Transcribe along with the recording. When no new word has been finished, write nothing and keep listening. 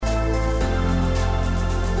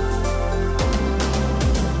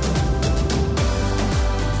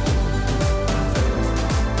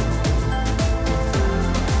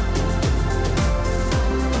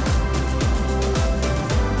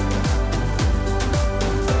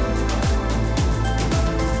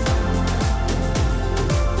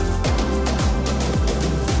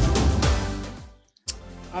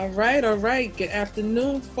All right. Good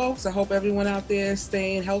afternoon, folks. I hope everyone out there is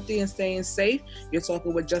staying healthy and staying safe. You're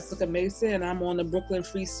talking with Jessica Mason, and I'm on the Brooklyn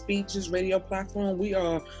Free Speeches radio platform. We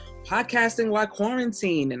are podcasting while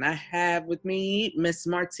quarantine, and I have with me Miss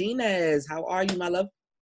Martinez. How are you, my love?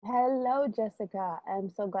 Hello, Jessica.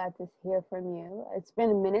 I'm so glad to hear from you. It's been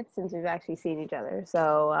a minute since we've actually seen each other.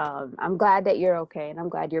 So I'm glad that you're okay, and I'm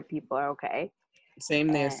glad your people are okay. Same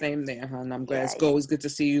there, And hon. I'm glad. yeah, It's always good to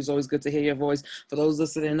see you. It's always good to hear your voice. For those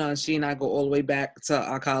listening on, she and I go all the way back to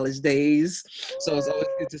our college days. So it's always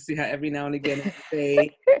good to see how every now and again,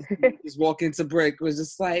 every day, just walk into Brick was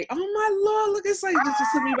just like, oh my Lord, look, it's like,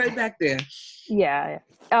 just took me right back there. yeah.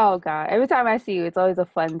 Oh God. Every time I see you, it's always a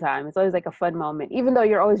fun time. It's always like a fun moment, even though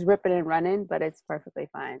you're always ripping and running, but it's perfectly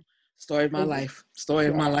fine. Story of my life. Story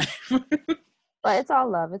of my life. But it's all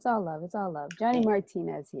love. It's all love. It's all love. Johnny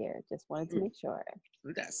Martinez here. Just wanted to make sure.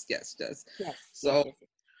 Yes. Yes. So,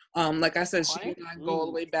 Yes. like I said, she and I go all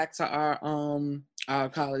the way back to our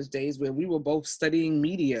college days where we were both studying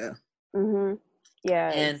media. Mm-hmm. Yeah.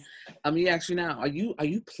 And let me ask you now, are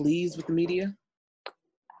you pleased with the media?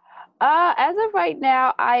 As of right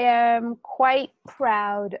now, I am quite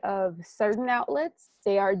proud of certain outlets.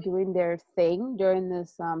 They are doing their thing during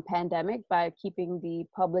this pandemic by keeping the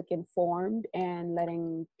public informed and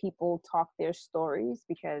letting people talk their stories,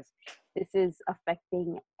 because this is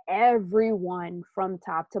affecting everyone from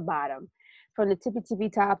top to bottom, from the tippy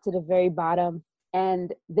top to the very bottom.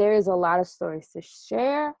 And there is a lot of stories to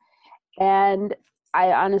share. And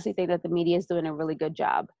I honestly think that the media is doing a really good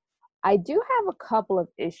job. I do have a couple of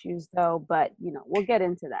issues though, but we'll get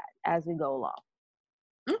into that as we go along.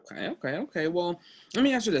 Okay. Well, let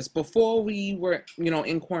me ask you this. Before we were,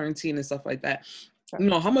 in quarantine and stuff like that,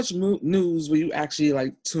 Sure. how much news were you actually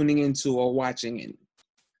like tuning into or watching in?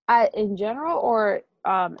 In general, or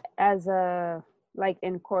as a like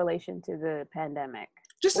in correlation to the pandemic?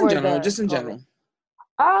 Just in Or general, the just in COVID? general.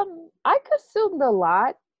 I consumed a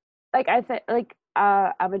lot. Like I think, like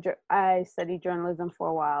I studied journalism for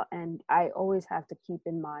a while, and I always have to keep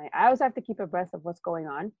in mind. I always have to keep abreast of what's going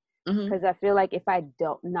on, because I feel like if I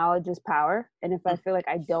don't, knowledge is power, and if I feel like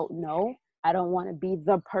I don't know, I don't want to be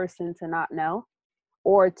the person to not know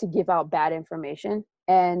or to give out bad information.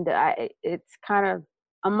 And it's kind of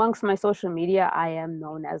amongst my social media, I am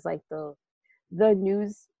known as like the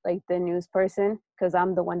news, like the news person, because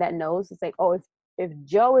I'm the one that knows. It's like, oh, if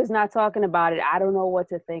Joe is not talking about it, I don't know what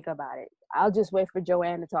to think about it. I'll just wait for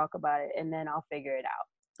Joanne to talk about it, and then I'll figure it out.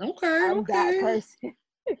 I'm that person.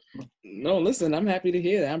 No, listen, I'm happy to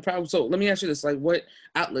hear that. I'm proud. So let me ask you this: like, what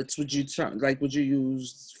outlets would you would you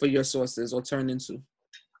use for your sources or turn into?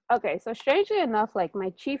 Okay, so strangely enough, like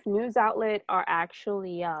my chief news outlet are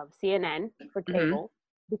actually CNN for cable,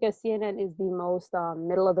 because CNN is the most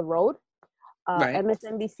middle of the road. Right.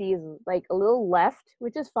 MSNBC is like a little left,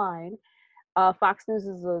 which is fine. Fox News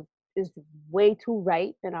is way too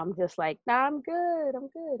right, and I'm just like, nah, I'm good.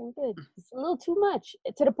 It's a little too much,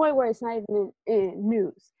 to the point where it's not even in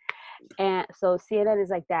news. And so CNN is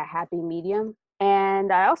like that happy medium.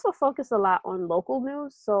 And I also focus a lot on local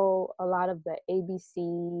news, so a lot of the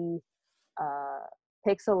ABC,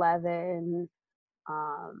 Pix 11,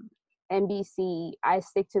 um, NBC. I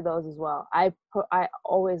stick to those as well. I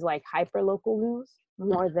always like hyper local news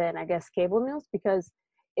more than, I guess, cable news, because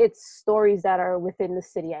it's stories that are within the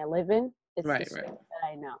city I live in. It's right. the stories that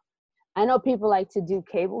I know. I know people like to do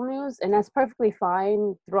cable news, and that's perfectly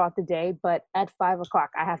fine throughout the day. But at 5 o'clock,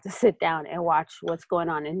 I have to sit down and watch what's going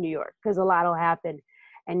on in New York, because a lot will happen,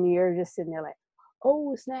 and you're just sitting there like,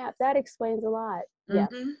 "Oh snap! That explains a lot." Yeah.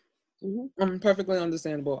 Perfectly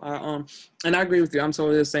understandable. And I agree with you. I'm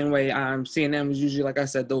totally the same way. CNN was usually, like I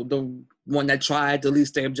said, the one that tried to at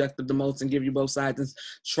least stay objective the most and give you both sides and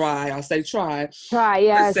try. I'll say try. Try,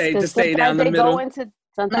 yes. To stay down the middle.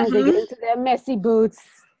 Sometimes they get into their messy boots.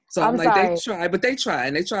 So I'm like, sorry. They try, but they try,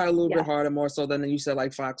 and they try a little bit harder, more so than you said,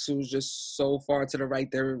 like Fox, who's just so far to the right.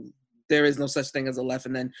 There is no such thing as a left.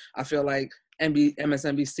 And then I feel like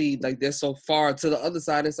MSNBC, like they're so far to the other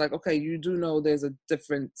side. It's like, okay, you do know there's a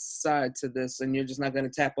different side to this, and you're just not going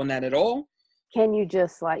to tap on that at all. Can you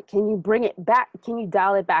just can you bring it back? Can you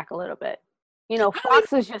dial it back a little bit?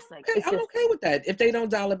 Fox is just like, I'm okay with that. If they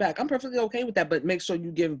don't dial it back, I'm perfectly okay with that. But make sure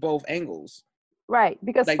you give both angles. Right,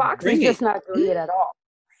 because like, Fox is just not doing it at all.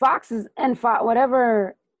 Fox is, and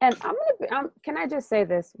whatever. And can I just say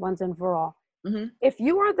this once and for all? If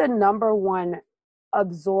you are the number one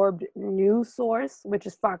absorbed news source, which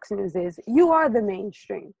is Fox News is, you are the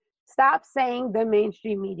mainstream. Stop saying the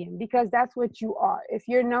mainstream medium, because that's what you are. If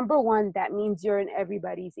you're number one, that means you're in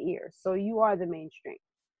everybody's ear. So you are the mainstream.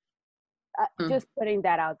 Just putting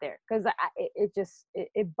that out there, because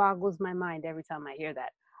it boggles my mind every time I hear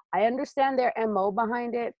that. I understand their MO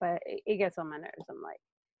behind it, but it gets on my nerves. I'm like,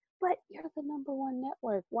 but you're the number one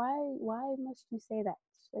network. Why must you say that?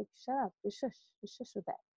 Like, shut up. Just shush with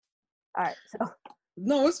that. All right, so.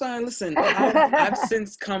 No, it's fine. Listen, I've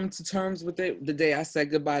since come to terms with it the day I said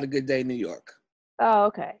goodbye to Good Day New York. Oh,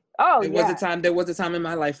 okay. Oh, there was a time in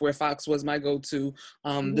my life where Fox was my go-to.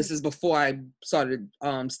 This is before I started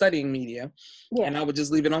studying media. Yeah. And I would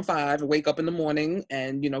just leave it on 5 and wake up in the morning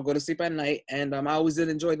and, go to sleep at night. And I always did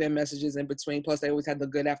enjoy their messages in between. Plus, they always had the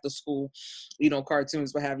good after school,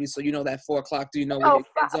 cartoons, what have you. So, that 4 o'clock, do you know where your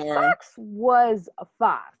kids are? Fox was a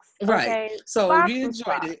Fox. Right. Okay? So Fox we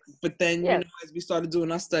enjoyed it. But then, as we started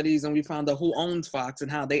doing our studies and we found out who owns Fox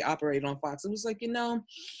and how they operate on Fox, it was like, you start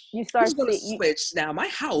I'm just going to switch. Now, my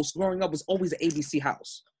house growing up was always an ABC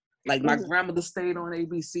house. Like, my grandmother stayed on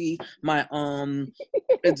ABC. My,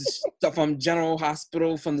 it's from General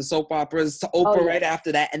Hospital, from the soap operas to Oprah right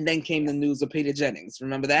after that. And then came the news of Peter Jennings.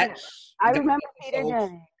 Remember that? Yeah. I remember Peter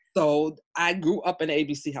Jennings. So I grew up in an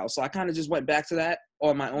ABC house. So I kind of just went back to that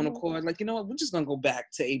on my own accord. Like, we're just going to go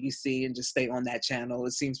back to ABC and just stay on that channel.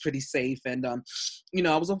 It seems pretty safe. And,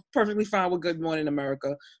 I was perfectly fine with Good Morning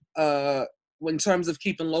America. In terms of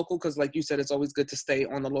keeping local, because like you said, it's always good to stay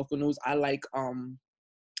on the local news. I like, I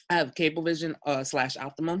have Cablevision /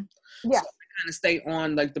 Optimum. Yeah. So I kind of stay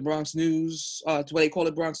on like the Bronx News, what they call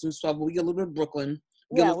it, Bronx News 12, but we get a little bit of Brooklyn.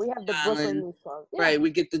 Yeah, we have the Brooklyn News 12. Yeah. Right,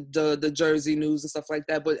 we get the Jersey news and stuff like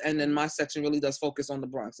that. And then my section really does focus on the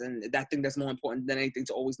Bronx, and I think that's more important than anything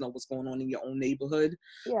to always know what's going on in your own neighborhood.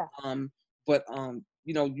 Yeah. But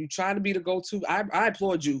you try to be the go-to. I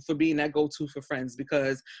applaud you for being that go-to for friends,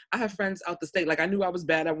 because I have friends out the state. Like, I knew I was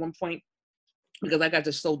bad at one point because I got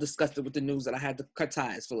just so disgusted with the news that I had to cut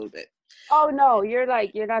ties for a little bit. Oh no, you're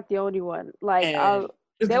not the only one. Like,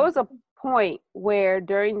 there was a point where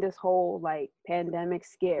during this whole like pandemic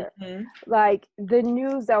scare, like the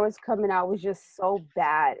news that was coming out was just so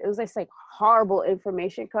bad. It was just like horrible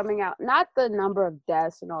information coming out. Not the number of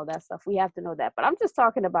deaths and all that stuff. We have to know that. But I'm just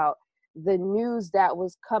talking about the news that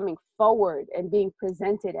was coming forward and being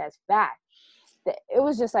presented as fact. It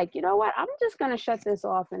was just like, you know what? I'm just going to shut this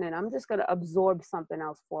off and then I'm just going to absorb something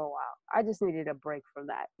else for a while. I just needed a break from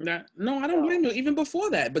that. No, I don't blame you. Even before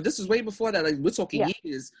that, but this is way before that. Like, we're talking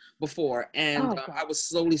years before. And I was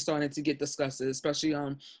slowly starting to get disgusted, especially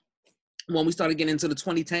when we started getting into the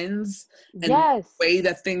 2010s and the way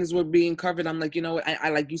that things were being covered. I'm like, I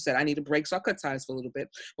like you said, I need a break. So I cut ties for a little bit.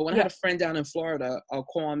 But when I had a friend down in Florida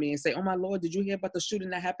call me and say, oh my Lord, did you hear about the shooting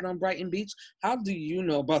that happened on Brighton Beach? How do you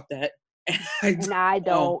know about that? And I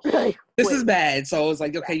don't. This is bad. So I was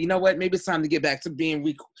like, okay, you know what? Maybe it's time to get back to being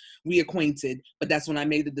reacquainted. But that's when I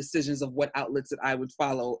made the decisions of what outlets that I would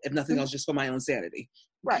follow, if nothing else, just for my own sanity.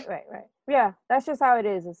 Right. Yeah, that's just how it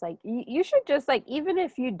is. It's like, you should just, like, even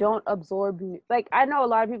if you don't absorb, like, I know a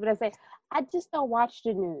lot of people that say, I just don't watch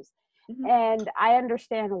the news. And I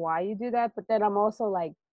understand why you do that. But then I'm also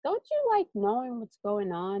like, don't you like knowing what's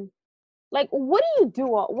going on? Like, what do you do?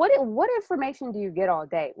 What information do you get all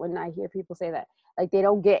day? When I hear people say that, like, they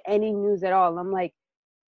don't get any news at all. I'm like,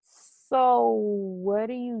 so what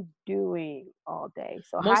are you doing all day?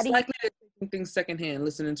 So most likely they're taking things secondhand,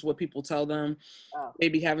 listening to what people tell them,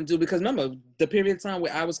 maybe having to, because remember the period of time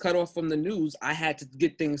where I was cut off from the news, I had to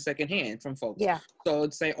get things secondhand from folks. Yeah. So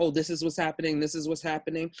it'd say, oh, this is what's happening. This is what's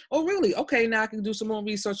happening. Oh, really? Okay, now I can do some more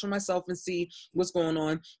research for myself and see what's going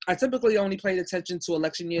on. I typically only paid attention to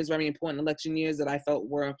election years, very important election years that I felt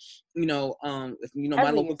were, if,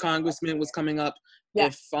 my local congressman was coming up. Yeah.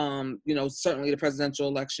 If, certainly the presidential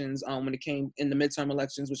elections, when it came in the midterm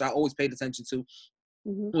elections, which I always paid attention to,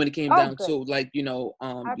 when it came down to, like,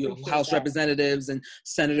 House representatives and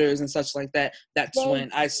senators and such like that, that's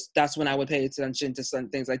when I would pay attention to certain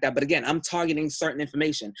things like that. But again, I'm targeting certain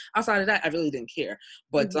information. Outside of that, I really didn't care.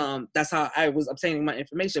 But that's how I was obtaining my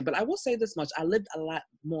information. But I will say this much. I lived a lot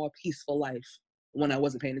more peaceful life when I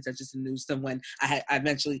wasn't paying attention to the news than when I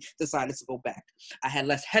eventually decided to go back. I had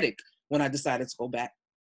less headache when I decided to go back.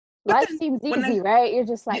 Life seems easy, right? You're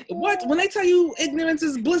just like, what? When they tell you ignorance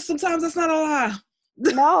is bliss, sometimes that's not a lie.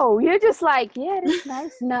 No, you're just like, yeah, it's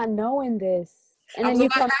nice not knowing this. And I was a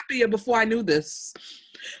lot happier before I knew this.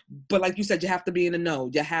 But like you said, you have to be in the know.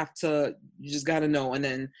 You just got to know. And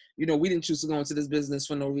then, we didn't choose to go into this business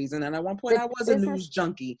for no reason. And at one point, I was a news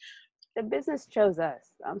junkie. The business chose us.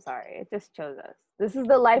 I'm sorry. It just chose us. This is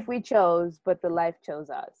the life we chose, but the life chose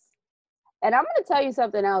us. And I'm going to tell you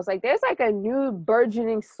something else. Like, there's like a new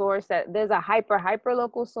burgeoning source there's a hyper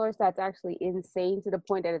local source that's actually insane to the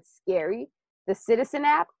point that it's scary. The Citizen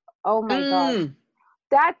app. Oh my God.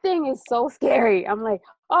 that thing is so scary. I'm like,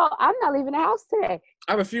 oh, I'm not leaving the house today.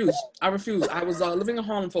 I refuse. I was living in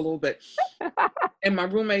Harlem for a little bit. And my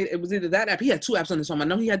roommate, it was either that app. He had 2 apps on his phone. I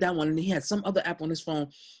know he had that one, and he had some other app on his phone.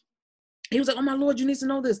 He was like, "Oh my Lord, you need to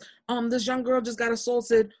know this. This young girl just got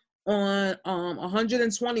assaulted on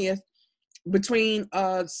 120th between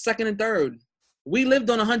 2nd and 3rd. We lived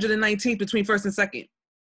on 119th between 1st and 2nd."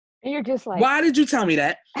 And you're just like, why did you tell me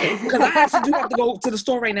that? Because I actually do have to go to the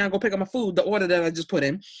store right now and go pick up my food, the order that I just put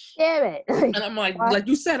in. Damn it. And I'm like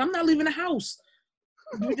you said, I'm not leaving the house,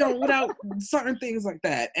 without certain things like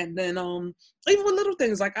that. And then even with little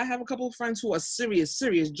things, like I have a couple of friends who are serious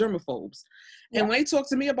germaphobes. And when they talk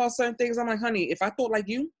to me about certain things, I'm like, honey, if I thought like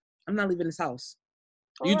you, I'm not leaving this house.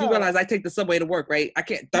 You do realize I take the subway to work, right? I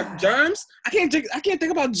can't germs. I can't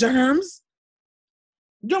think about germs.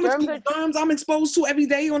 You know how much germs I'm exposed to every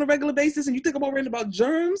day on a regular basis, and you think about worrying about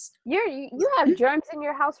germs? You have germs in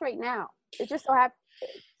your house right now. It just so happens.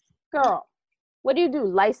 Girl, what do?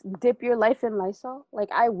 Dip your life in Lysol? Like,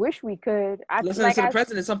 I wish we could. Listen to the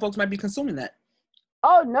president. Some folks might be consuming that.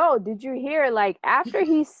 Oh, no. Did you hear? Like, after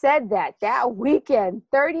he said that weekend,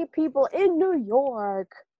 30 people in New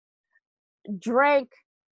York drank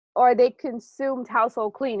or they consumed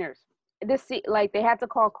household cleaners. Like, they had to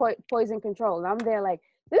call poison control. And I'm there like,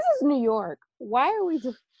 this is New York. Why are we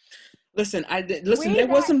just... Listen, there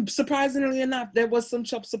was some, surprisingly enough, there was some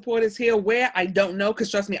Trump supporters here where I don't know, because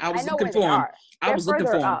trust me, I was looking for them. I was looking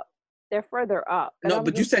for them. They're further up. No,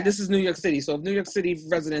 but you said this is New York City. So if New York City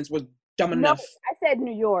residents were dumb enough. No, I said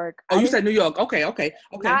New York. Oh, you said New York. Okay.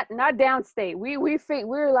 Not downstate.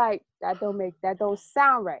 We're like, that don't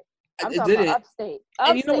sound right. I'm talking about upstate.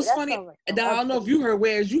 And you know what's funny? I don't know if you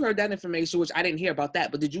heard that information, which I didn't hear about that.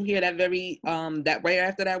 But did you hear that that right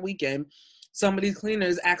after that weekend, some of these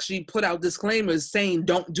cleaners actually put out disclaimers saying,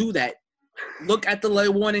 don't do that. Look at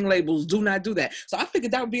the warning labels. Do not do that. So I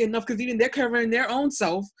figured that would be enough, because even they're covering their own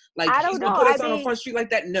self. Like, he's going to put us on a front street like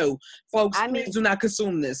that. No, folks, please do not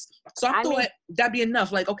consume this. So I thought that'd be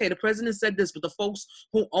enough. Like, okay, the president said this, but the folks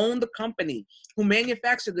who own the company, who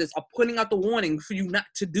manufacture this, are putting out the warning for you not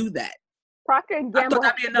to do that. Procter & Gamble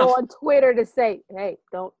go on Twitter to say, hey,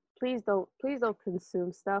 please don't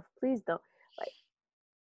consume stuff. Please don't.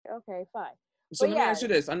 Like, okay, fine. So let me ask you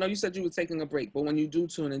this. I know you said you were taking a break, but when you do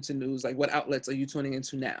tune into news, like, what outlets are you tuning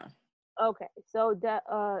into now? Okay, so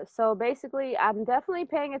basically, I'm definitely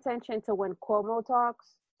paying attention to when Cuomo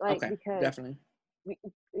talks, like, because definitely,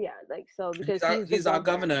 because he's our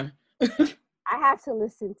governor. I have to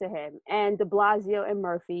listen to him, and De Blasio and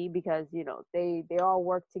Murphy, because they all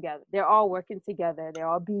work together. They're all working together. They're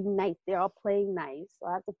all being nice. They're all playing nice.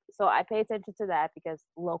 So I pay attention to that because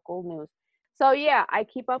local news. So yeah, I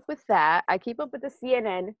keep up with that. I keep up with the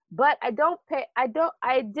CNN, but I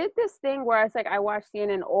did this thing where it's like I watch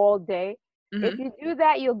CNN all day. Mm-hmm. If you do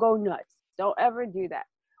that, you'll go nuts. Don't ever do that.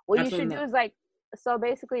 What Absolutely you should do is so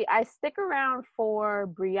basically I stick around for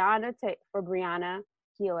Brianna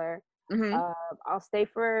Keeler. Mm-hmm. I'll stay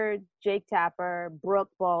for Jake Tapper,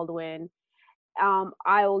 Brooke Baldwin.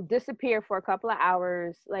 I'll disappear for a couple of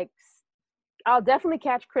hours. Like, I'll definitely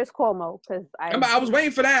catch Chris Cuomo, because I was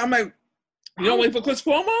waiting for that. I'm like, you don't wait for Chris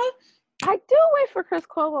Cuomo? I do wait for Chris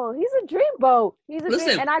Cuomo. He's a dreamboat.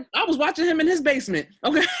 Listen, and I was watching him in his basement.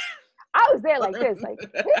 Okay. I was there like this. Like,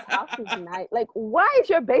 his house is nice. Like, why is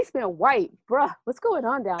your basement white? Bruh, what's going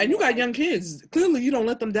on down there? And you got young kids. Clearly, you don't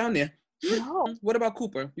let them down there. No. What about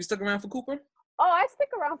Cooper? You stuck around for Cooper? Oh, I stick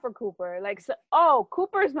around for Cooper.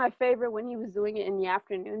 Cooper's my favorite when he was doing it in the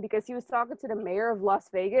afternoon, because he was talking to the mayor of Las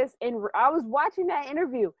Vegas, and I was watching that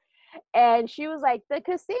interview. And she was like, the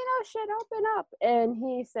casino should open up. And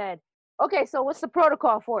he said, okay, so what's the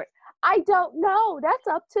protocol for it? I don't know. That's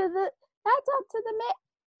up to the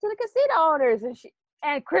casino owners. And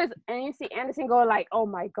you see Anderson going like, oh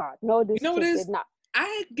my God, no, this did not.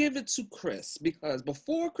 I give it to Chris, because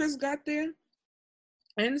before Chris got there,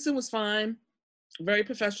 Anderson was fine, very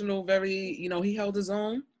professional, very, he held his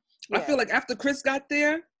own. Yeah. I feel like after Chris got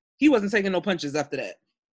there, he wasn't taking no punches after that.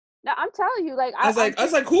 No, I'm telling you, like, I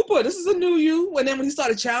was like, Cooper, this is a new you. And then when he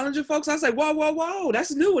started challenging folks, I was like, whoa,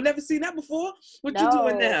 that's new. I've never seen that before. What you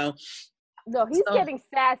doing now? No, he's getting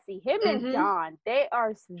sassy. Him and Don, they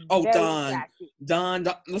are very sassy. Don,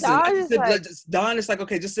 listen, Don is like,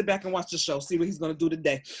 okay, just sit back and watch the show. See what he's gonna do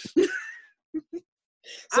today.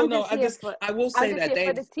 So I will say that they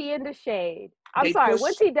for the tea and the shade. I'm sorry,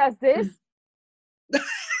 once he does this.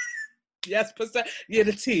 Yes, the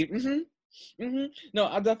tea. Mm-hmm. Mm-hmm. No,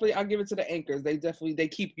 I'll give it to the anchors. They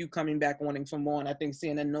keep you coming back wanting for more, and I think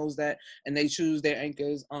CNN knows that, and they choose their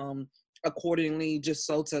anchors accordingly, just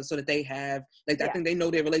so that they have I think they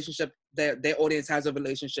know their relationship their audience has a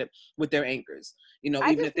relationship with their anchors. You know,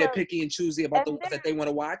 I even just if they're love, picky and choosy about the and ones that they they're, want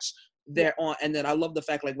to watch, yeah, they're on. And then I love the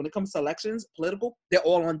fact, like when it comes to elections, political, they're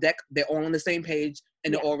all on deck, they're all on the same page,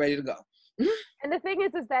 and they're yeah. all ready to go. And the thing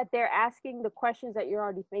is that they're asking the questions that you're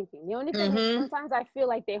already thinking. The only thing is Mm-hmm. sometimes I feel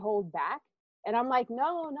like they hold back, and I'm like,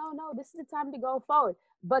 no, no, no, this is the time to go forward.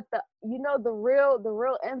 But the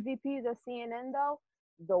real MVPs of CNN though,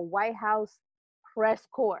 the White House press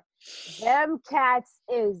corps, them cats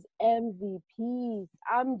is MVPs.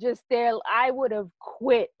 I'm just there. I would have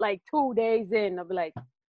quit like 2 days in. I'll be like,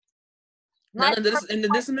 my None of this first in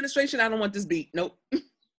this administration. I don't want this beat. Nope.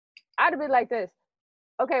 I'd have been like this.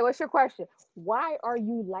 Okay, what's your question? Why are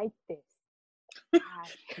you like this?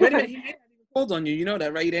 Wait a minute, he may not even called on you. You know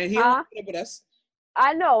that, right? And he don't Huh? put up with us.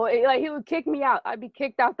 I know. Like he would kick me out. I'd be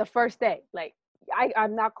kicked out the first day. Like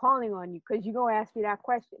I'm not calling on you because you're gonna ask me that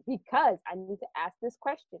question. Because I need to ask this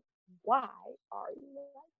question. Why are you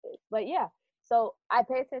like this? But yeah, so I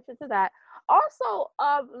pay attention to that. Also,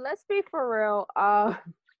 let's be for real.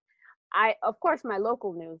 I of course my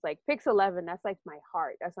local news like Pix 11. That's like my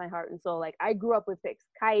heart. That's my heart and soul. Like I grew up with Pix,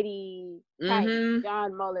 Kite, Mm-hmm.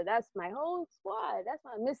 John Muller. That's my whole squad. That's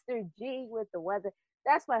my Mr. G with the weather.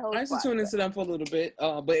 That's my whole I used to squad. tune But into them for a little bit,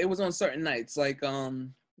 but it was on certain nights, like what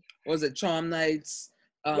was it, Charm nights,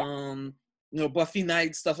 yeah. Buffy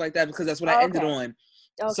nights, stuff like that, because that's what I ended Okay. on.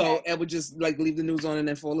 So Okay. I would just like leave the news on and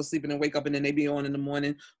then fall asleep and then wake up and then they be on in the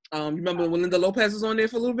morning. You remember when Linda Lopez was on there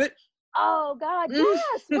for a little bit? Oh God,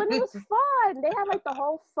 yes. When it was fun, they had like the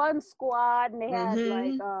whole fun squad, and they had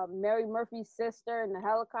like Mm-hmm. Mary Murphy's sister and the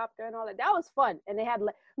helicopter and all that. That was fun. And they had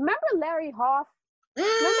remember Larry Hoff?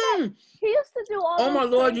 Remember that Mm. he used to do all Oh my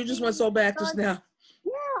those Lord, you just went crazy so back just stunts. now.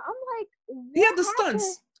 Yeah, I'm like, He had what the happened?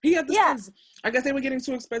 stunts. He had the Yeah, stunts. I guess they were getting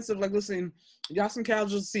too expensive. Like, listen, y'all some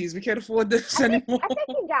casualties. We can't afford this I think anymore. I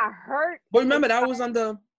think he got hurt But and remember, that was tried.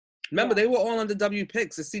 under. Remember, Yeah, they were all under W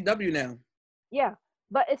Picks. It's CW now. yeah,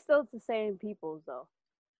 but it's still the same people though.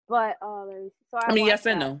 But so I I mean, watched yes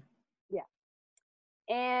and that. no. Yeah.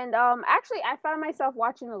 And actually, I found myself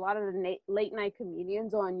watching a lot of the late night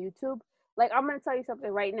comedians on YouTube. Like, I'm gonna tell you something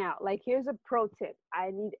right now. Like, here's a pro tip.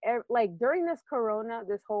 I need like during this corona,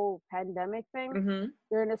 this whole pandemic thing, Mm-hmm.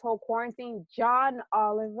 during this whole quarantine, John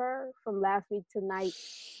Oliver from Last Week Tonight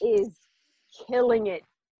is killing it.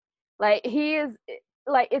 Like, he is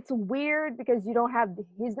like it's weird because you don't have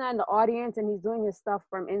he's not in the audience and he's doing his stuff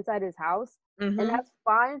from inside his house, and Mm-hmm. that's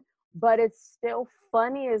fine, but it's still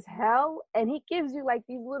funny as hell, and he gives you like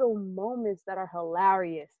these little moments that are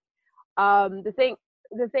hilarious. Um the thing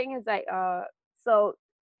is like so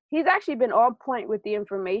he's actually been on point with the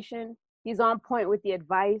information, he's on point with the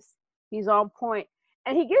advice, he's on point,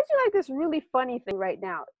 and he gives you like this really funny thing right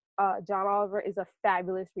now. John Oliver is a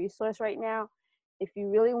fabulous resource right now if you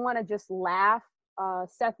really want to just laugh.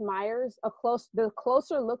 Seth Meyers, the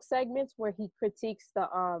closer look segments where he critiques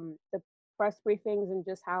the press briefings and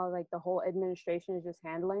just how like the whole administration is just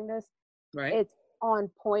handling this. Right. It's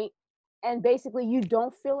on point, and basically you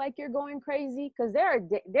don't feel like you're going crazy because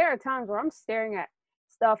there are times where I'm staring at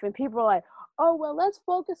stuff and people are like, oh well, let's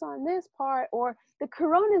focus on this part, or the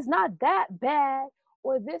corona is not that bad,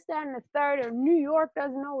 or this, that, and the third, or New York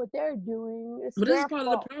doesn't know what they're doing. It's But this is their part of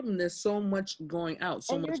the fault. problem. There's so much going out,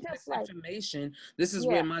 so And you're much just like, misinformation. This is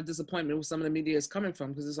where yeah, my disappointment with some of the media is coming from,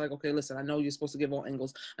 because it's like, okay, listen, I know you're supposed to give all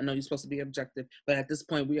angles. I know you're supposed to be objective. But at this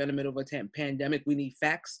point, we are in the middle of a pandemic. We need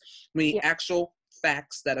facts. We need yeah, actual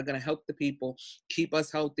facts that are going to help the people, keep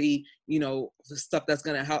us healthy, the stuff that's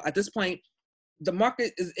going to help. At this point, the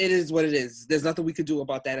market is what it is. There's nothing we could do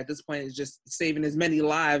about that. At this point, it's just saving as many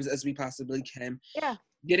lives as we possibly can, yeah,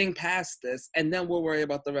 getting past this, and then we'll worry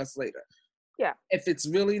about the rest later. yeah. If it's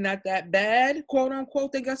really not that bad, quote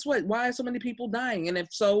unquote, then guess what? Why are so many people dying? And if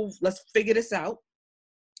so, let's figure this out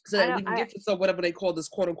so I that know. we can get to whatever they call this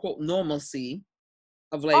quote unquote normalcy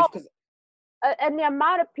of Oh, life. Because and the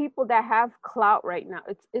amount of people that have clout right now,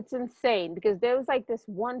 it's insane because there was like this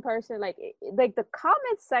one person, like the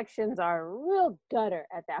comment sections are real gutter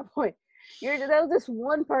at that point. There was this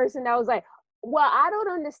one person that was like, well, I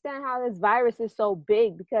don't understand how this virus is so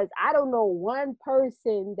big because I don't know one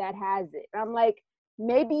person that has it. I'm like,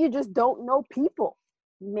 maybe you just don't know people.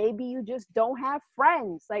 Maybe you just don't have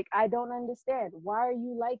friends. Like, I don't understand. Why are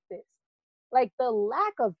you like this? Like the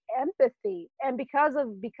lack of empathy, and because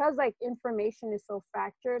like information is so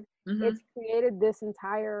fractured, mm-hmm. it's created this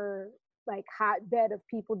entire like hotbed of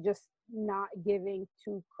people just not giving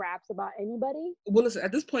two craps about anybody. Well, listen,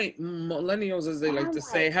 at this point, millennials, as they And like I'm to like,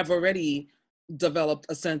 say, have already developed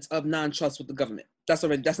a sense of non-trust with the government. That's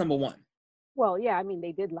number one. well, yeah, I mean,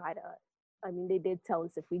 they did lie to us. I mean, they did tell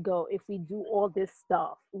us if we do all this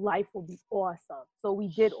stuff, life will be awesome. So we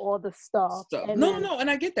did all the stuff. And no, then, no, and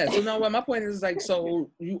I get that. So now, what my point is like, so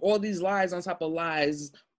you all these lies on top of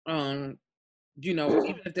lies, you know,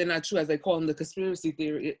 even if they're not true, as they call them, the conspiracy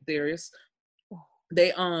theorists,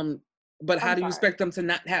 they but how do you expect them to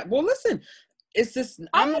not have? Well, listen, it's just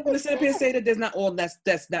I'm not going to sit up here and say that there's not all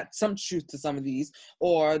that's not some truth to some of these,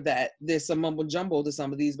 or that there's some mumbo jumbo to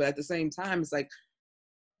some of these, but at the same time, it's like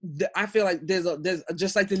I feel like there's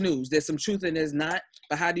just like the news, there's some truth and there's not.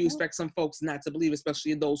 But how do you expect some folks not to believe,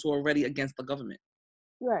 especially those who are already against the government?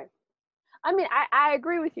 Right. I mean, I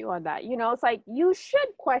agree with you on that. You know, it's like you should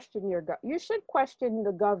question you should question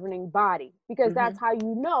the governing body, because that's how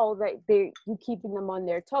you know that you keeping them on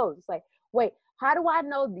their toes. It's like, wait, how do I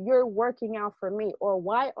know you're working out for me, or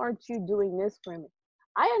why aren't you doing this for me?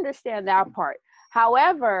 I understand that part.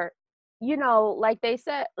 However, you know, like they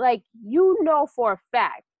said, like, you know for a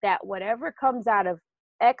fact that whatever comes out of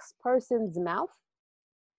X person's mouth,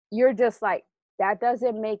 you're just like, that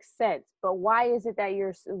doesn't make sense. But why is it that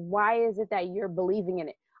you're believing in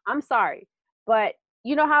it? I'm sorry, but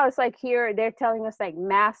you know how it's like here they're telling us like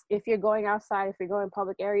mask if you're going outside, if you're going in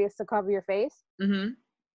public areas, to cover your face.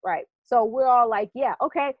 Right. So we're all like, yeah,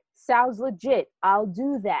 okay, sounds legit. I'll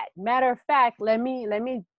do that. Matter of fact, let me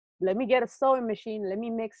get a sewing machine. Let me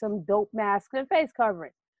make some dope masks and face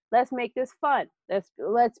coverings. Let's make this fun.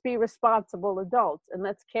 Let's be responsible adults, and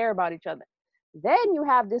let's care about each other. Then you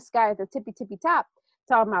have this guy at the tippy top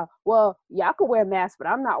talking about, well, y'all could wear masks, but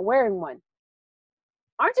I'm not wearing one.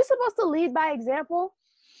 Aren't you supposed to lead by example?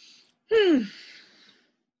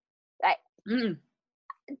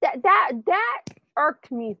 That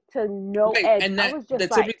irked me to no end. And that, I was just the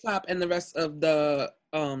tippy top and the rest of the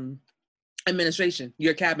administration,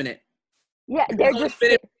 your cabinet. Yeah, they're just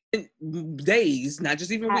days, not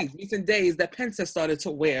just even weeks, recent days that Pence has started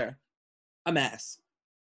to wear a mask.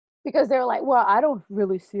 Because they're like, well, I don't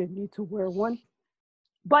really see a need to wear one.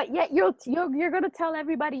 But yet you're going to tell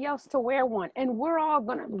everybody else to wear one. And we're all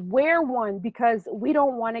going to wear one because we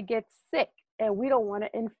don't want to get sick and we don't want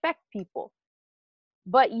to infect people.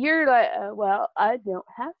 But you're like, well, I don't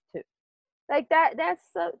have to. Like that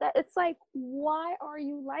it's like, why are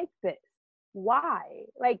you like this? Why?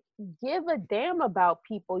 Like, give a damn about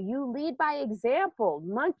people. You lead by example.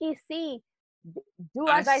 Monkey see, do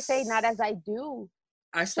as I say, not as I do.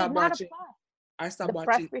 I stopped watching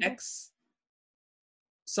X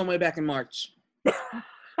somewhere back in March.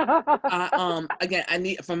 Again, I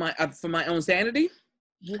need for my own sanity.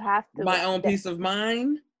 You have to. My own peace of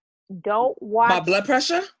mind. Don't watch my blood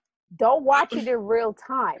pressure. Don't watch it in real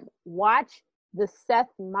time. Watch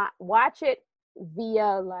watch it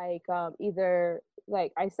via like either,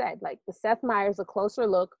 like I said, like the Seth Meyers, A Closer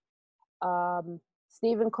Look,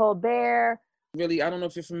 Stephen Colbert. Really, I don't know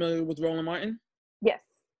if you're familiar with Roland Martin. Yes,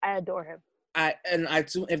 I adore him.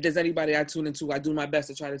 If there's anybody I tune into, I do my best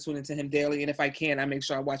to try to tune into him daily. And if I can, I make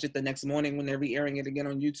sure I watch it the next morning when they're re-airing it again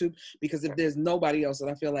on YouTube. Because if there's nobody else that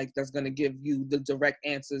I feel like that's going to give you the direct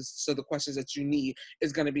answers to the questions that you need,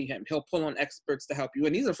 it's going to be him. He'll pull on experts to help you.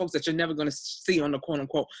 And these are folks that you're never going to see on the quote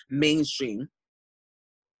unquote mainstream.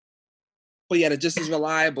 But yet, it's just as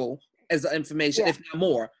reliable as the information, if not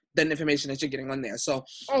more, than the information that you're getting on there. So,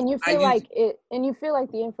 and you feel like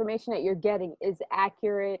the information that you're getting is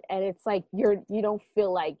accurate, and it's like you don't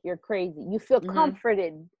feel like you're crazy. You feel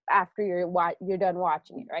comforted after you're done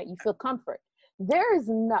watching it, right? You feel comfort. There is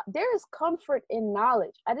comfort in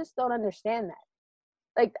knowledge. I just don't understand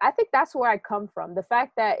that. Like, I think that's where I come from. The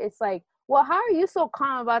fact that it's like, well, how are you so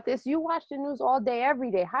calm about this? You watch the news all day,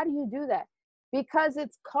 every day. How do you do that? Because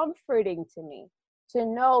it's comforting to me to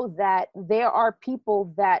know that there are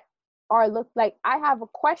people that like, I have a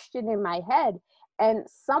question in my head, and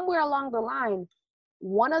somewhere along the line,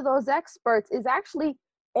 one of those experts is actually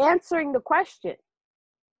answering the question.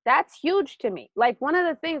 That's huge to me. Like, one of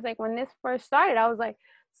the things, like when this first started, I was like,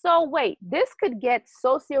 so wait, this could get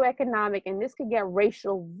socioeconomic and this could get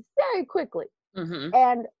racial very quickly.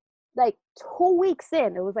 And like 2 weeks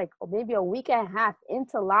in, it was like maybe a week and a half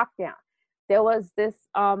into lockdown, there was this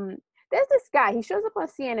there's this guy, he shows up on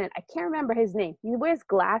CNN. I can't remember his name. He wears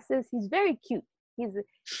glasses. He's very cute. He has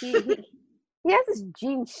this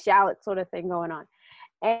Gene Shalit sort of thing going on.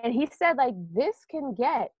 And he said, like, this could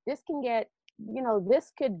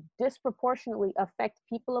disproportionately affect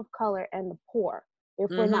people of color and the poor if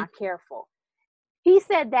we're not careful. He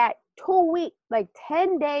said that 2 weeks, like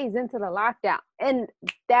 10 days into the lockdown. And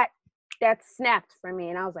that snapped for me.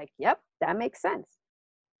 And I was like, yep, that makes sense.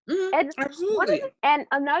 And absolutely. And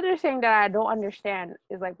another thing that I don't understand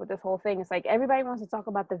is, like, with this whole thing, it's like everybody wants to talk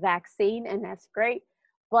about the vaccine, and that's great,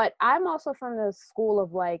 but I'm also from the school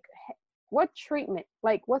of like, what treatment?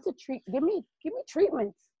 Like, what's a treat? Give me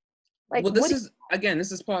treatments. Like, well, this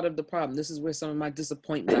is part of the problem. This is where some of my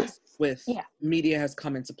disappointments with media has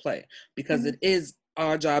come into play, because it is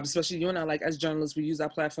our job, especially you and I, like as journalists, we use our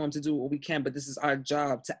platform to do what we can, but this is our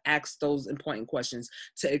job to ask those important questions,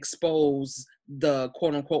 to expose the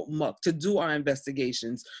quote unquote muck, to do our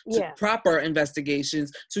investigations, to proper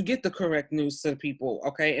investigations, to get the correct news to the people,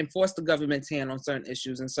 okay, and force the government's hand on certain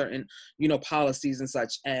issues and certain, policies and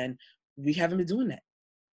such. And we haven't been doing that.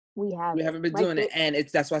 We haven't been doing it. And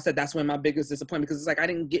that's why I said that's when my biggest disappointment, because it's like I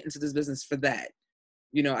didn't get into this business for that.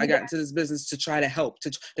 I got into this business to try to help,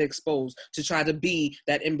 to expose, to try to be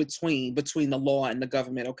that in between the law and the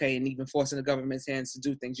government, okay, and even forcing the government's hands to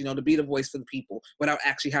do things, to be the voice for the people without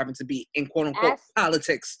actually having to be in quote unquote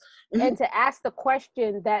politics. And to ask the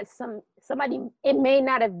question that somebody, it may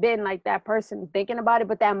not have been like that person thinking about it,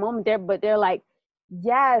 but that moment they're like,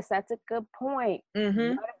 yes, that's a good point. What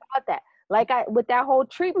about that? Like with that whole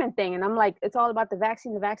treatment thing, and I'm like, it's all about the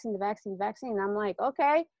vaccine. And I'm like,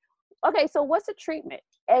 okay, so what's the treatment?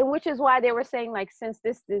 And which is why they were saying, like, since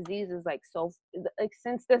this disease is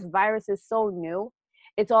since this virus is so new,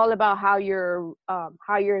 it's all about how your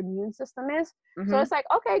immune system is. So it's like,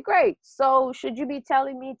 okay, great. So should you be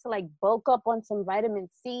telling me to like bulk up on some vitamin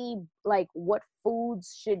C? Like, what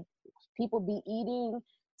foods should people be eating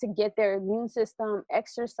to get their immune system,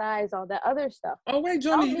 exercise, all that other stuff? Oh wait,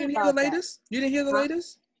 Johnny, you didn't hear the latest? You didn't hear the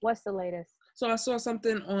latest? What's the latest? So I saw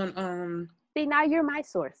something on See, now you're my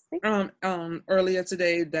source. Earlier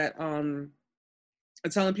today that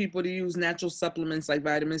telling people to use natural supplements like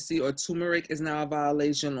vitamin C or turmeric is now a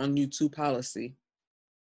violation on YouTube policy.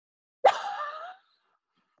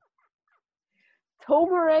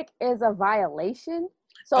 Turmeric is a violation?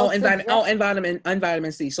 So and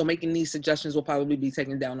vitamin C. So making these suggestions will probably be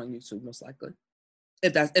taken down on YouTube, most likely.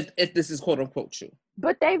 If this is quote unquote true.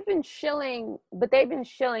 But they've been shilling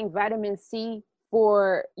vitamin C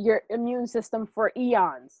for your immune system for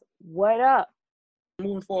eons. What up?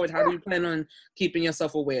 Moving forward, how do you plan on keeping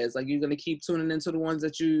yourself aware? Is like you're gonna keep tuning into the ones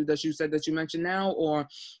that you said that you mentioned now, or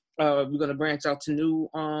you're gonna branch out to new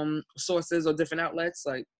sources or different outlets?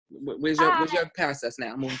 Like where's your process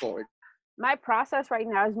now moving forward? My process right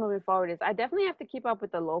now is moving forward is I definitely have to keep up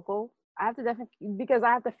with the local. Because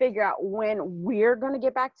I have to figure out when we're gonna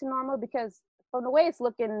get back to normal, because from the way it's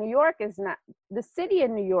looking, New York is not, the city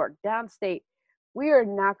in New York, downstate, we are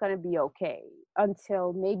not going to be okay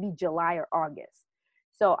until maybe July or August.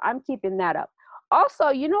 So I'm keeping that up. Also,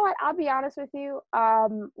 you know what? I'll be honest with you.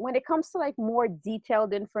 When it comes to like more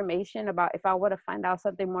detailed information about if I want to find out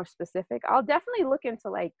something more specific, I'll definitely look into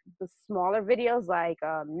like the smaller videos like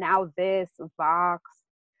Now This, Vox.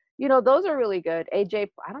 Those are really good. AJ,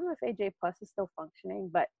 I don't know if AJ Plus is still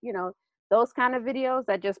functioning, but those kind of videos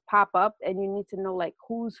that just pop up and you need to know like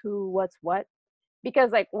who's who, what's what.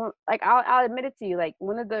 Because I'll admit it to you, like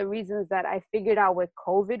one of the reasons that I figured out what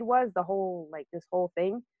COVID was, this whole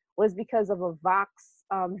thing, was because of a Vox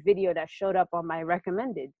video that showed up on my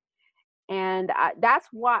recommended. And that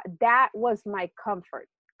was my comfort,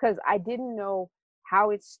 because I didn't know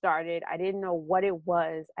how it started. I didn't know what it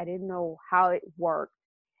was. I didn't know how it worked.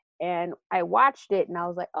 And I watched it and I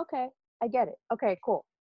was like, okay, I get it. Okay, cool.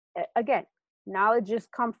 Again, knowledge is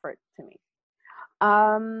comfort to me.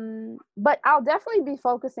 But I'll definitely be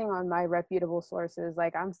focusing on my reputable sources.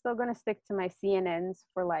 Like I'm still going to stick to my CNNs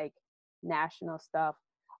for like national stuff.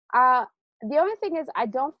 The only thing is I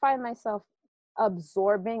don't find myself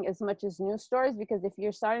absorbing as much as news stories, because if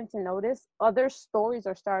you're starting to notice, other stories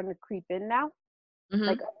are starting to creep in now.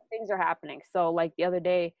 Like other things are happening. So like the other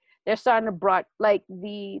day, they're starting to like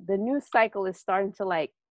the news cycle is starting to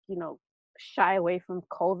like, shy away from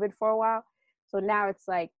COVID for a while. So now it's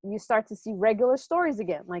like you start to see regular stories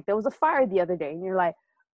again. Like there was a fire the other day and you're like,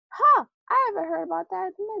 I haven't heard about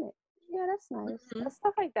that in a minute. Yeah, that's nice.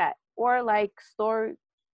 Stuff like that. Or like story.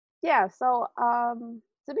 Yeah. So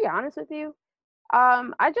to be honest with you,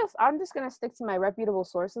 I'm just gonna stick to my reputable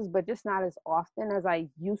sources, but just not as often as I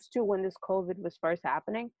used to when this COVID was first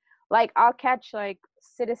happening. Like I'll catch like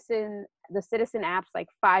the Citizen app's like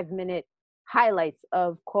 5-minute highlights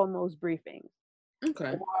of Cuomo's briefings.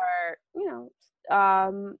 Okay. Or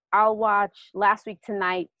I'll watch Last Week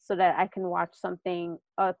Tonight so that I can watch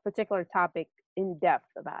a particular topic in depth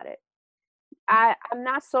about it. I'm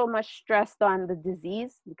not so much stressed on the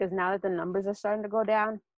disease, because now that the numbers are starting to go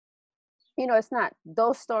down, it's not,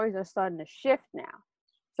 those stories are starting to shift now.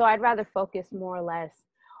 So I'd rather focus more or less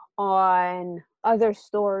on other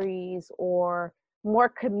stories or more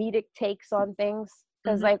comedic takes on things.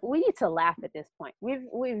 Because like we need to laugh at this point.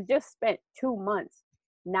 We've just spent 2 months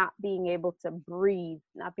not being able to breathe,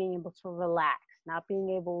 not being able to relax, not being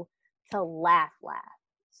able to laugh.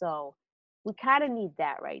 So we kind of need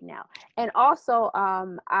that right now. And also,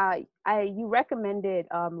 you recommended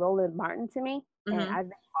Roland Martin to me, and Mm-hmm. I've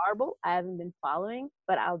been horrible. I haven't been following,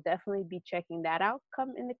 but I'll definitely be checking that out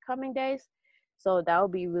in the coming days. So that will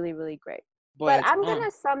be really, really great. Boy, But it's I'm on.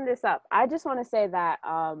 gonna sum this up. I just want to say that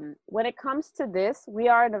when it comes to this, we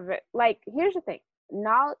are in like. Here's the thing.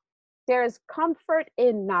 Now, there's comfort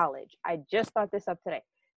in knowledge. I just thought this up today.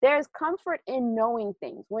 There's comfort in knowing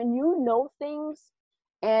things. When you know things,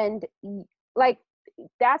 and like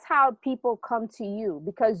that's how people come to you,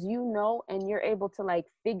 because you know and you're able to like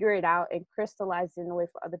figure it out and crystallize it in a way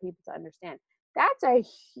for other people to understand. That's a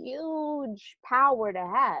huge power to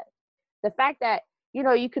have. The fact that, you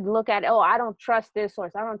know, you could look at, oh, I don't trust this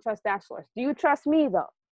source, I don't trust that source. Do you trust me though?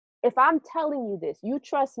 If I'm telling you this, you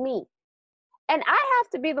trust me. And I have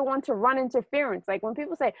to be the one to run interference. Like when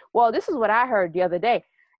people say, well, this is what I heard the other day.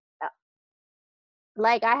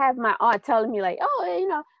 Like I have my aunt telling me like, oh, you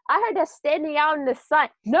know, I heard that standing out in the sun.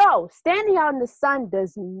 No, standing out in the sun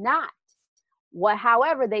does not.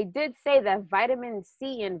 However, they did say that vitamin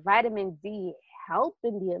C and vitamin D help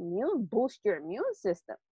in the boost your immune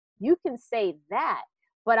system. You can say that,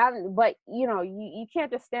 but you know, you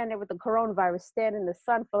can't just stand there with the coronavirus, stand in the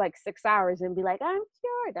sun for like 6 hours and be like, I'm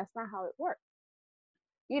cured. That's not how it works.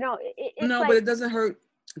 You know, it's No, but like, it doesn't hurt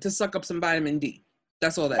to suck up some vitamin D.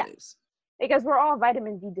 That's all that yeah, is. because we're all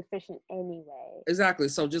vitamin D deficient anyway. Exactly.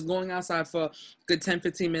 So just going outside for a good 10,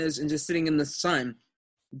 15 minutes and just sitting in the sun,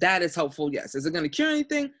 that is helpful, yes. Is it going to cure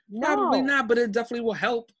anything? Probably No, not, but it definitely will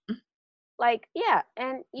help. like, yeah.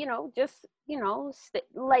 And, you know, just, you know,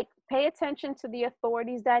 like pay attention to the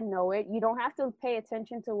authorities that know it. You don't have to pay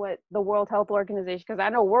attention to what the World Health Organization, because I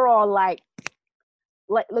know we're all like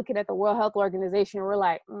looking at the World Health Organization, we're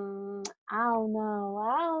like, I don't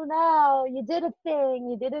know. You did a thing,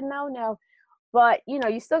 you did a no. But you know,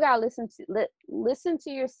 you still gotta listen to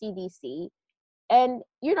your CDC, and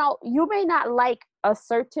you know, you may not like a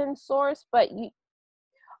certain source, but you.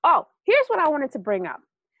 Oh, here's what I wanted to bring up.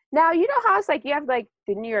 Now you know how it's like you have like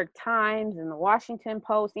the New York Times and the Washington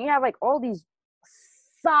Post, and you have like all these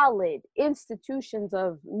solid institutions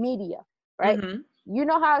of media, right? Mm-hmm. You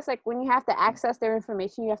know how it's like when you have to access their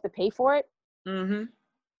information, you have to pay for it. Mm-hmm.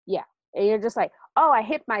 Yeah, and you're just like, oh, I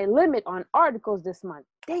hit my limit on articles this month.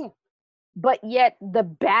 Damn. But yet the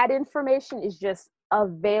bad information is just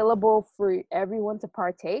available for everyone to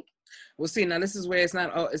partake. Well, see, now this is where it's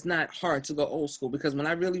not hard to go old school, because when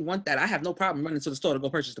I really want that, I have no problem running to the store to go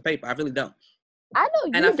purchase the paper. I really don't. I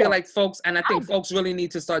know And I you feel don't. like I think I don't. folks really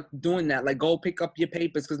need to start doing that. Like, go pick up your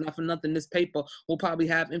papers, because not for nothing, this paper will probably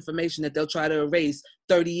have information that they'll try to erase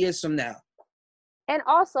 30 years from now. And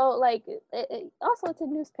also, like, also it's a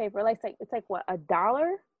newspaper. Like, it's like what,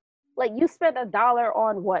 $1? Like, you spent $1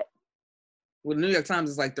 on what? Well, the New York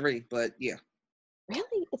Times is like $3, but yeah.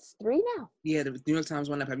 Really, it's $3 now. Yeah, the New York Times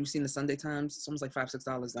went up. Have you seen the Sunday Times? It's almost like $5,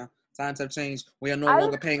 $6 now. Times have changed. We are no I longer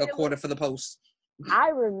remember paying a quarter for the Post. I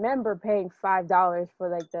remember paying $5 for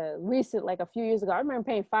like the recent, like a few years ago. I remember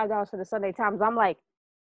paying $5 for the Sunday Times. I'm like,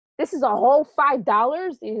 this is a whole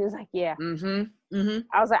 $5. He was like, yeah. Mm-hmm. Mm-hmm.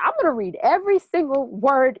 I was like, I'm gonna read every single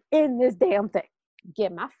word in this damn thing.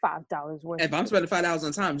 Get my $5 worth. If I'm spending $5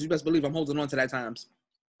 on Times, you best believe I'm holding on to that Times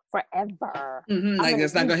Forever. Mm-hmm. Like,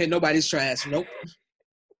 it's not gonna hit nobody's trash. Nope.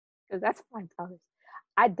 Because that's $5.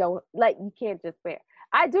 I don't like. You can't just bear.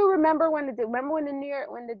 I do remember when the New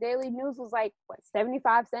York, when the Daily News was like what,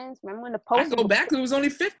 75 cents. Remember when the I Post go was back, it was only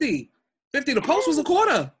 50. The Post was a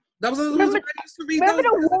quarter. That was the reason remember, why I used to read remember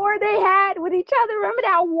those. the war they had with each other. Remember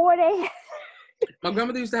that war they had. My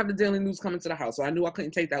grandmother used to have the Daily News coming to the house, so I knew I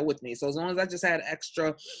couldn't take that with me. So as long as I just had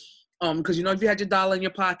extra, because you know, if you had your dollar in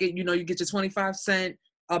your pocket, you know, you get your 25-cent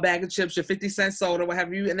a bag of chips, your 50-cent soda, what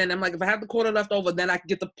have you, and then I'm like, if I have the quarter left over, then I can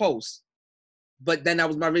get the Post. But then that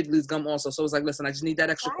was my Wrigley's gum also, so it was like, listen, I just need that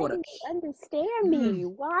extra Why quarter. do you understand me?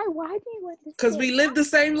 Why do you understand? Because we live the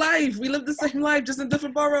same life. We live the same life, just in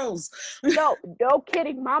different boroughs. No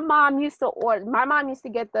kidding. My mom used to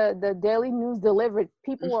get the Daily News delivered.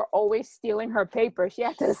 People were always stealing her paper. She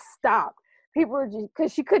had to stop. People were just,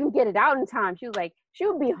 because she couldn't get it out in time. She was like, she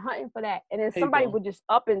would be hunting for that. And then somebody would just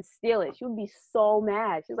up and steal it. She would be so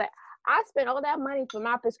mad. She was like, I spent all that money for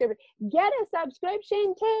my prescription. Get a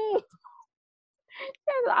subscription too.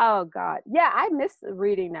 Oh God. Yeah, I miss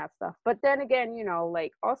reading that stuff. But then again, you know,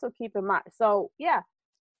 like also keep in mind. So yeah,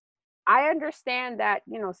 I understand that,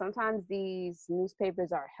 you know, sometimes these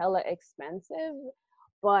newspapers are hella expensive,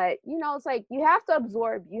 but you know, it's like you have to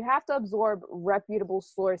absorb reputable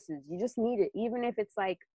sources. You just need it, even if it's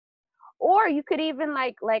like, or you could even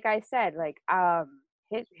like I said, like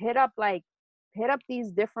hit up like hit up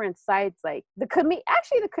these different sites. Like the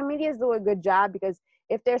comedians do a good job, because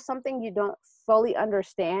if there's something you don't fully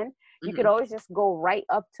understand, you could always just go right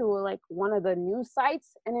up to like one of the news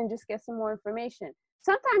sites and then just get some more information.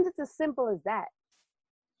 Sometimes it's as simple as that.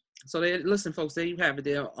 So listen, folks, there you have it.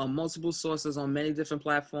 There are multiple sources on many different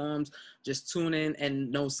platforms. Just tune in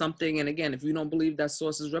and know something. And again, if you don't believe that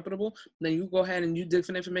source is reputable, then you go ahead and you dig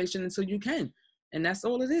for information until you can. And that's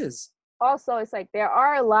all it is. Also, it's like there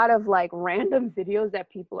are a lot of like random videos that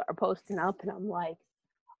people are posting up, and I'm like,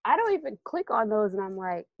 I don't even click on those, and I'm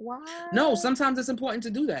like, what? No, sometimes it's important to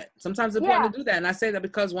do that. Sometimes it's important to do that. And I say that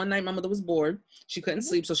because one night my mother was bored. She couldn't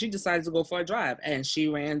sleep, so she decided to go for a drive. And she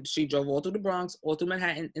drove all through the Bronx, all through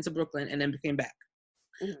Manhattan, into Brooklyn, and then came back.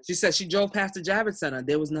 She said she drove past the Javits Center.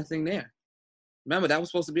 There was nothing there. Remember, that was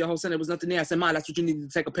supposed to be a whole center. There was nothing there. I said, Ma, that's what you need to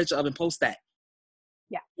take a picture of and post that.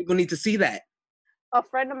 Yeah. People need to see that. A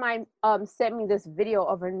friend of mine sent me this video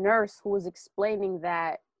of a nurse who was explaining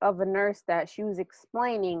that she was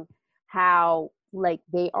explaining how like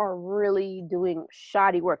they are really doing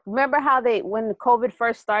shoddy work. Remember how when the COVID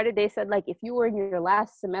first started, they said like if you were in your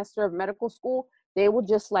last semester of medical school, they will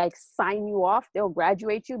just like sign you off. They'll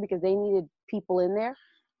graduate you because they needed people in there.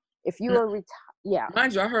 If you were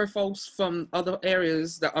Mind you, I heard folks from other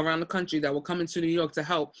areas that around the country that were coming to New York to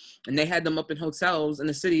help, and they had them up in hotels in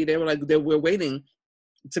the city. They were like, we're waiting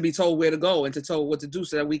to be told where to go and to told what to do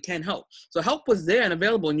so that we can help. So help was there and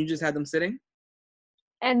available, and you just had them sitting.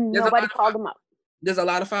 And nobody called them up. There's a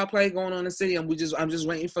lot of foul play going on in the city, and I'm just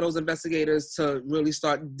waiting for those investigators to really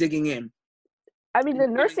start digging in. I mean, the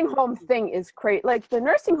nursing home thing is crazy. Like the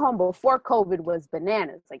nursing home before COVID was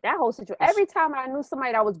bananas. Like that whole situation. Every time I knew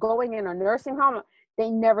somebody that was going in a nursing home, they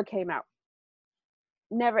never came out.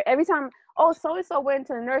 Never. Every time, so-and-so went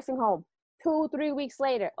to the nursing home. 2-3 weeks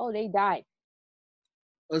later, they died.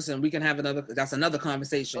 Listen, we can have that's another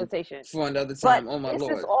conversation for another time. But oh my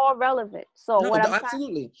Lord. This is all relevant. So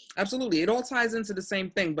absolutely. It all ties into the same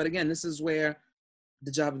thing. But again, this is where the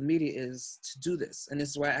job of the media is to do this. And this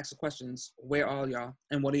is why I ask the questions. Where are y'all?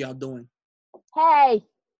 And what are y'all doing? Hey,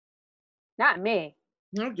 not me.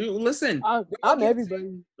 No, dude, listen. I'm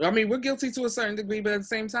everybody. I mean, we're guilty to a certain degree, but at the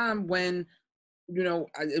same time, when,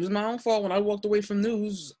 it was my own fault when I walked away from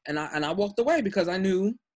news, and I walked away because I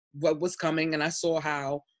knew what was coming, and I saw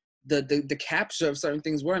how the capture of certain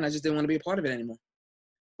things were, and I just didn't want to be a part of it anymore.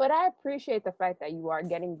 But I appreciate the fact that you are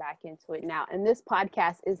getting back into it now, and this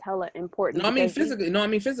podcast is hella important. No, I mean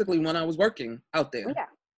physically when I was working out there. Yeah.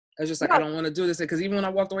 I was just like, I don't want to do this, because even when I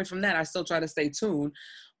walked away from that, I still try to stay tuned,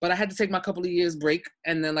 but I had to take my couple of years break,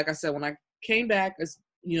 and then like I said, when I came back,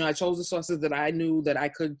 I chose the sources that I knew that I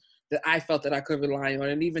felt that I could rely on,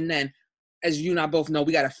 and even then, as you and I both know,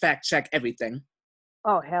 we got to fact check everything.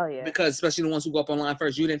 Oh, hell yeah. Because especially the ones who go up online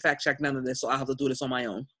first, you didn't fact check none of this, so I have to do this on my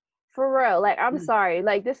own. For real. Like, I'm sorry.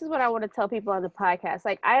 Like, this is what I want to tell people on the podcast.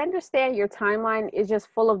 Like, I understand your timeline is just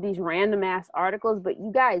full of these random ass articles, but you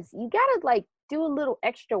guys, you got to like do a little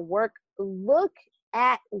extra work. Look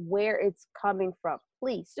at where it's coming from.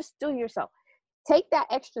 Please, just do it yourself. Take that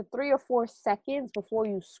extra 3 or 4 seconds before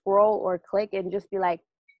you scroll or click and just be like,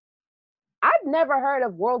 I've never heard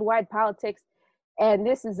of worldwide politics, and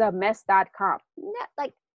this is a mess.com.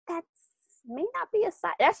 Like, that's may not be a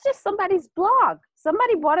site. That's just somebody's blog.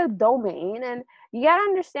 Somebody bought a domain, and you got to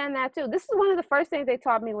understand that too. This is one of the first things they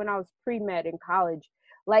taught me when I was pre-med in college.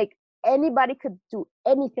 Like, anybody could do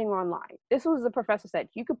anything online. This was the professor said.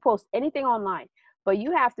 You could post anything online, but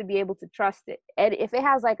you have to be able to trust it. And if it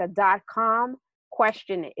has like a .com,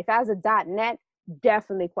 question it. If it has a .net,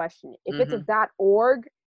 definitely question it. If it's a .org,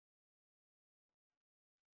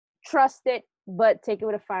 trust it, but take it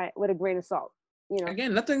with a grain of salt.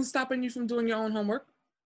 Again, nothing's stopping you from doing your own homework.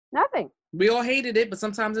 Nothing. We all hated it, but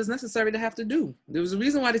sometimes it's necessary to have to do. There was a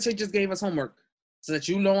reason why the teachers gave us homework, so that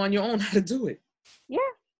you know on your own how to do it. Yeah,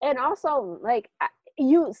 and also, like,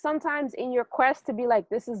 you sometimes in your quest to be like,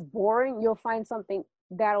 this is boring, you'll find something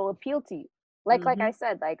that'll appeal to you. Like I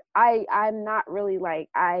said, like, I'm not really like,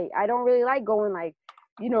 I don't really like going like,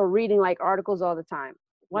 reading like articles all the time.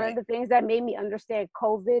 One of the things that made me understand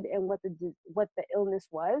COVID and what the illness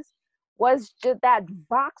was just that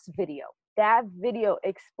Vox video. That video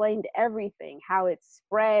explained everything, how it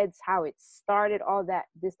spreads, how it started, all that,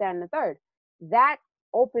 this, that, and the third. That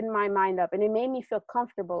opened my mind up, and it made me feel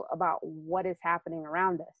comfortable about what is happening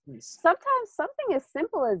around us. Yes. Sometimes something as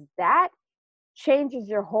simple as that changes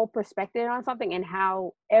your whole perspective on something, and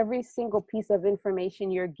how every single piece of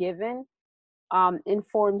information you're given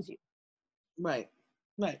informs you. Right,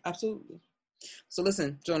 absolutely. So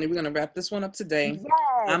listen, Joni, we're gonna wrap this one up today. Yes,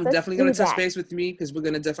 I'm definitely gonna touch base with me because I'm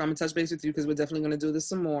gonna touch base with you because we're definitely gonna do this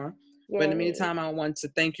some more. Yeah, but in the meantime, I want to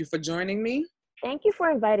thank you for joining me. Thank you for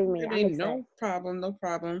inviting me. Really, no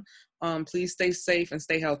problem. Please stay safe and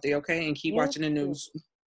stay healthy, okay? And keep watching the news.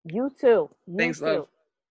 You too. Thanks, love.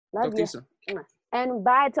 Love you. You soon. And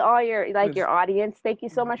bye to all your your audience. Thank you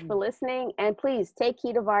so much for listening. And please take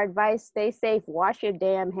heed of our advice. Stay safe. Wash your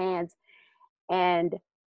damn hands. And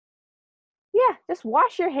yeah, just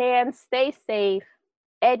wash your hands. Stay safe.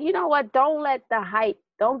 And you know what? Don't let the hype.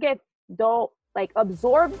 Don't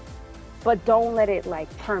absorb, but don't let it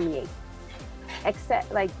permeate.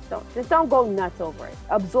 Don't go nuts over it.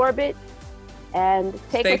 Absorb it and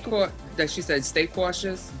take. Like she said, stay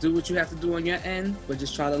cautious. Do what you have to do on your end, but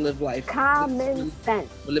just try to live life. Common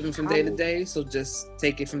sense. We're living from day to day, so just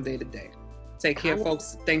take it from day to day. Take care,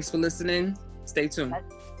 folks. Thanks for listening. Stay tuned.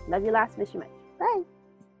 Love you, last. Miss you much. Bye.